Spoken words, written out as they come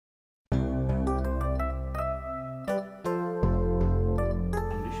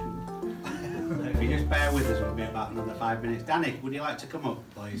bear with us, we'll be about another 5 minutes. Danny, would you like to come up,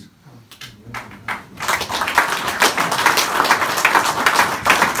 please?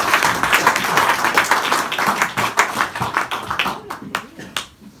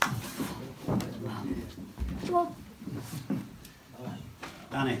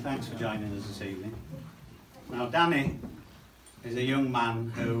 Danny, thanks for joining us this evening. Now, Danny is a young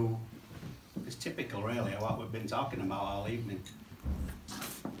man who is typical, really, of what we've been talking about all evening.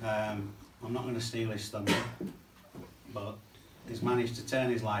 I'm not going to steal his thunder, but he's managed to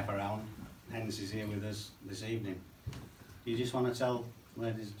turn his life around, hence he's here with us this evening. Do you just want to tell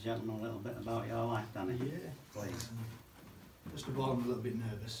ladies and gentlemen a little bit about your life, Danny? Yeah. Please. First of all, I'm a little bit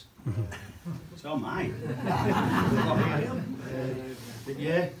nervous. So am I. But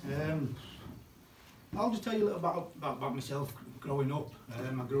yeah, I'll just tell you a little about myself growing up.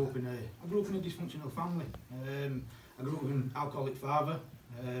 I grew up in a dysfunctional family. I grew up with an alcoholic father.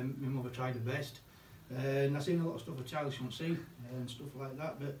 My mother tried her best, and I've seen a lot of stuff a child shouldn't see and stuff like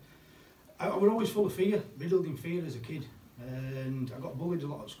that. But I was always full of fear, riddled in fear as a kid, and I got bullied a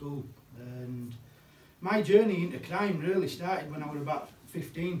lot at school. And my journey into crime really started when I was about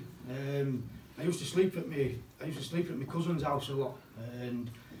 15. I used to sleep at my cousin's house a lot,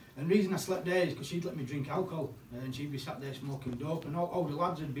 and the reason I slept there is because she'd let me drink alcohol, and she'd be sat there smoking dope, and all the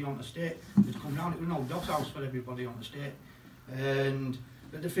lads would be on the estate. They'd come round. It was an old doss house for everybody on the estate.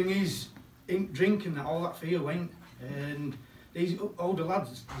 But the thing is, in drinking, all that fear went, and these older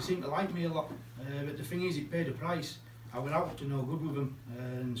lads, they seemed to like me a lot. But the thing is, it paid a price. I was out to no good with them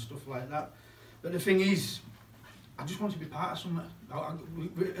and stuff like that. But the thing is, I just wanted to be part of something.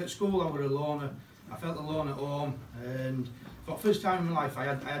 At school, I was a loner. I felt alone at home, and for the first time in my life, I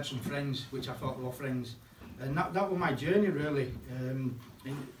had some friends, which I thought were friends, and that was my journey really, in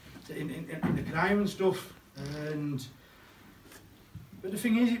the crime and stuff. But the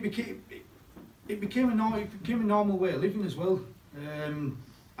thing is, it became a normal way of living as well.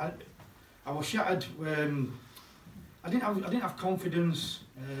 I was shattered. I didn't have confidence.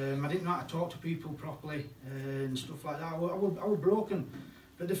 I didn't know how to talk to people properly and stuff like that. I was broken.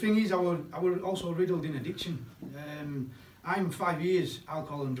 But the thing is, I was also riddled in addiction. I'm 5 years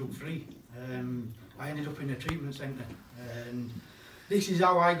alcohol and drug free. I ended up in a treatment centre, and this is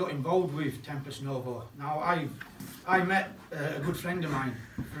how I got involved with Tempus Novo. Now I met a good friend of mine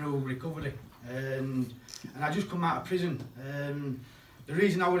through recovery, and I just come out of prison. The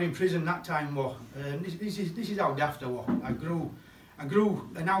reason I was in prison that time was, this is how daft I was. I grew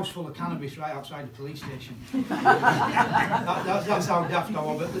an house full of cannabis right outside the police station. That's how daft I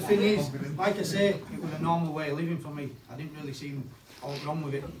was. But the thing is, like I say, it was a normal way of living for me. I didn't really see all wrong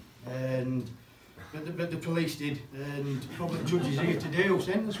with it. But the police did, and probably the judge is here today who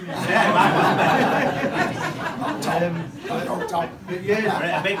sentenced me. But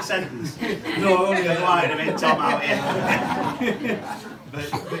yeah, A big sentence. no, only Otherwise, it'd have been Tom out here.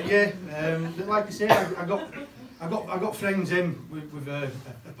 but yeah, but like I say, I got friends in with a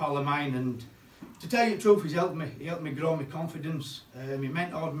pal of mine, and to tell you the truth, he helped me grow my confidence. He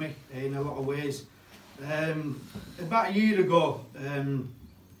mentored me in a lot of ways. About a year ago,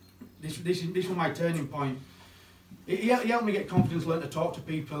 this was my turning point. He helped me get confidence, learn to talk to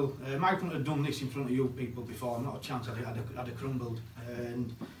people. I couldn't have done this in front of you people before, not a chance. I'd have crumbled.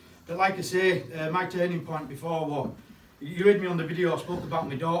 But like I say, my turning point before was, you heard me on the video, I spoke about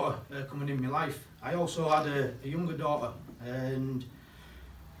my daughter coming in my life. I also had a younger daughter, and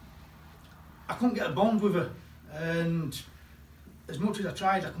I couldn't get a bond with her. And as much as I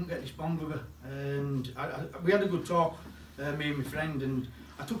tried, I couldn't get this bond with her. And we had a good talk, me and my friend, and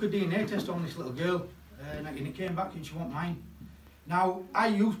I took a DNA test on this little girl, and it came back and she wasn't mine. Now, I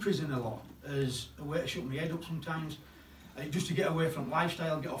use prison a lot as a way to shut my head up sometimes, just to get away from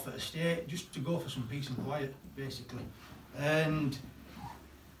lifestyle, get off at a estate, just to go for some peace and quiet, basically. And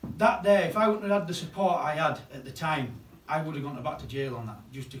that day, if I wouldn't have had the support I had at the time, I would have gone back to jail on that,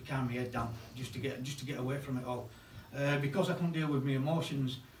 just to calm my head down, just to get away from it all. Because I couldn't deal with my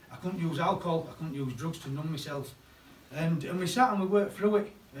emotions, I couldn't use alcohol, I couldn't use drugs to numb myself. And we sat and we worked through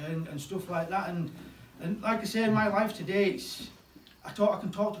it and stuff like that. And like I say, in my life today, I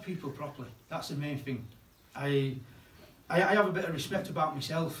can talk to people properly. That's the main thing. I have a bit of respect about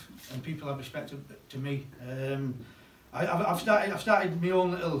myself, and people have respect to me. I've started my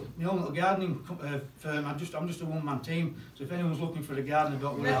own little gardening firm. I'm just a one-man team. So if anyone's looking for a gardener,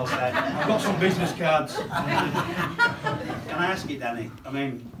 don't worry. I've got some business cards. Can I ask you, Danny? I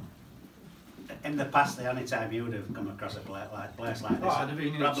mean, in the past, the only time you would have come across a place like this, I'd have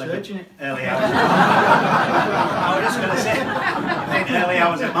been searching it. Early hours. I was just going to say, I think early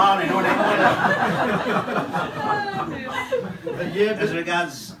hours of morning, wouldn't it? But yeah, as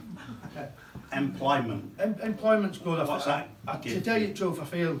regards employment. Employment's good. What's that? To tell you the truth, I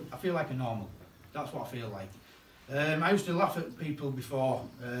feel like a normal. That's what I feel like. I used to laugh at people before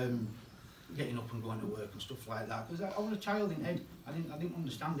getting up and going to work and stuff like that, because I was a child in head. I didn't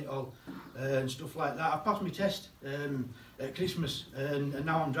understand it all and stuff like that. I passed my test at Christmas and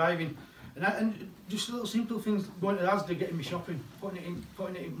now I'm driving. And just little simple things, going to Asda, getting me shopping, putting it in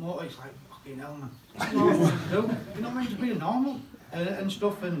motor. It's like, fucking hell, man. It's not what to do. You're not meant to be normal and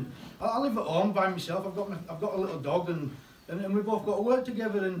stuff. And I live at home by myself. I've got a little dog, and we both got to work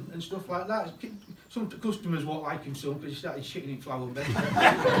together and stuff like that. Some customers won't like him some because he started shitting in flower bed.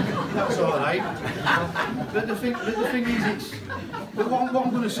 That's all right. But the thing is, what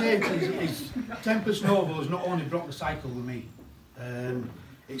I'm going to say is Tempus Novo has not only brought the cycle with me.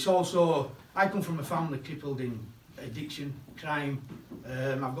 It's also, I come from a family crippled in addiction, crime.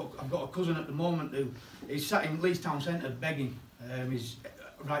 I've got a cousin at the moment who is sat in Leeds Town Centre begging. He's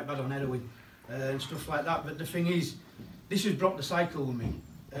right bad on heroin and stuff like that. But the thing is, this has brought the cycle with me,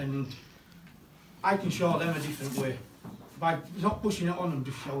 and I can show them a different way by not pushing it on them,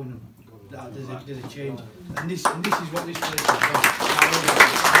 just showing them that there's a change. And this is what this place has done.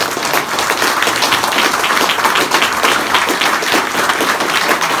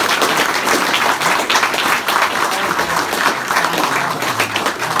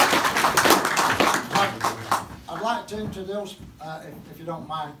 To introduce, if you don't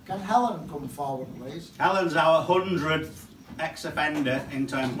mind, can Helen come forward, please? Helen's our 100th ex-offender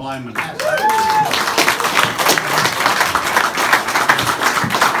into employment. Yes.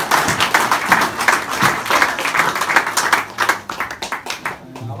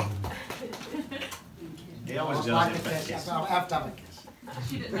 He always does like it. a kiss. I have to have a kiss.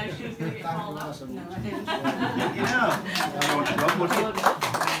 She didn't know she was going to get called up. No, I didn't. You know, you want to run, would you?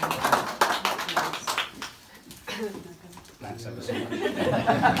 Thanks ever so much. We've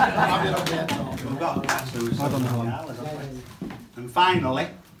got Katsu's and finally,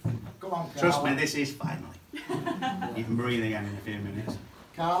 Come on, trust me, Karla. this is finally. You can breathe again in a few minutes.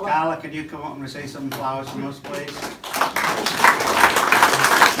 Karla. Karla, could you come up and receive some flowers from us, please?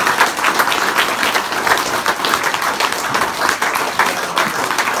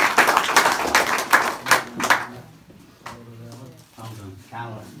 Well done,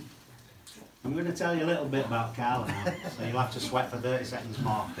 Karla. I'm going to tell you a little bit about Karla now, so you'll have to sweat for 30 seconds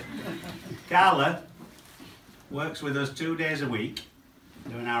more. Karla works with us 2 days a week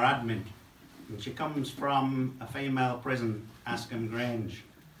doing our admin. And she comes from a female prison, Askham Grange,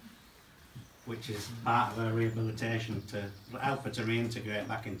 which is part of her rehabilitation to help her to reintegrate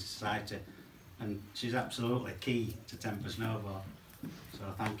back into society. And she's absolutely key to Tempus Novo.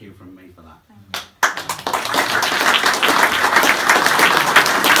 So thank you from me for that.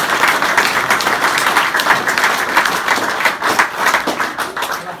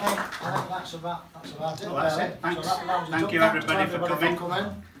 That's about it. Well, that's it. Thanks. So that Thank you everybody for coming.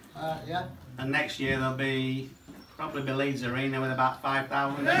 Yeah. And next year there'll be probably be Leeds Arena with about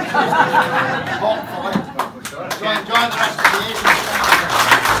 5,000. Hopefully. Enjoy the rest of the evening.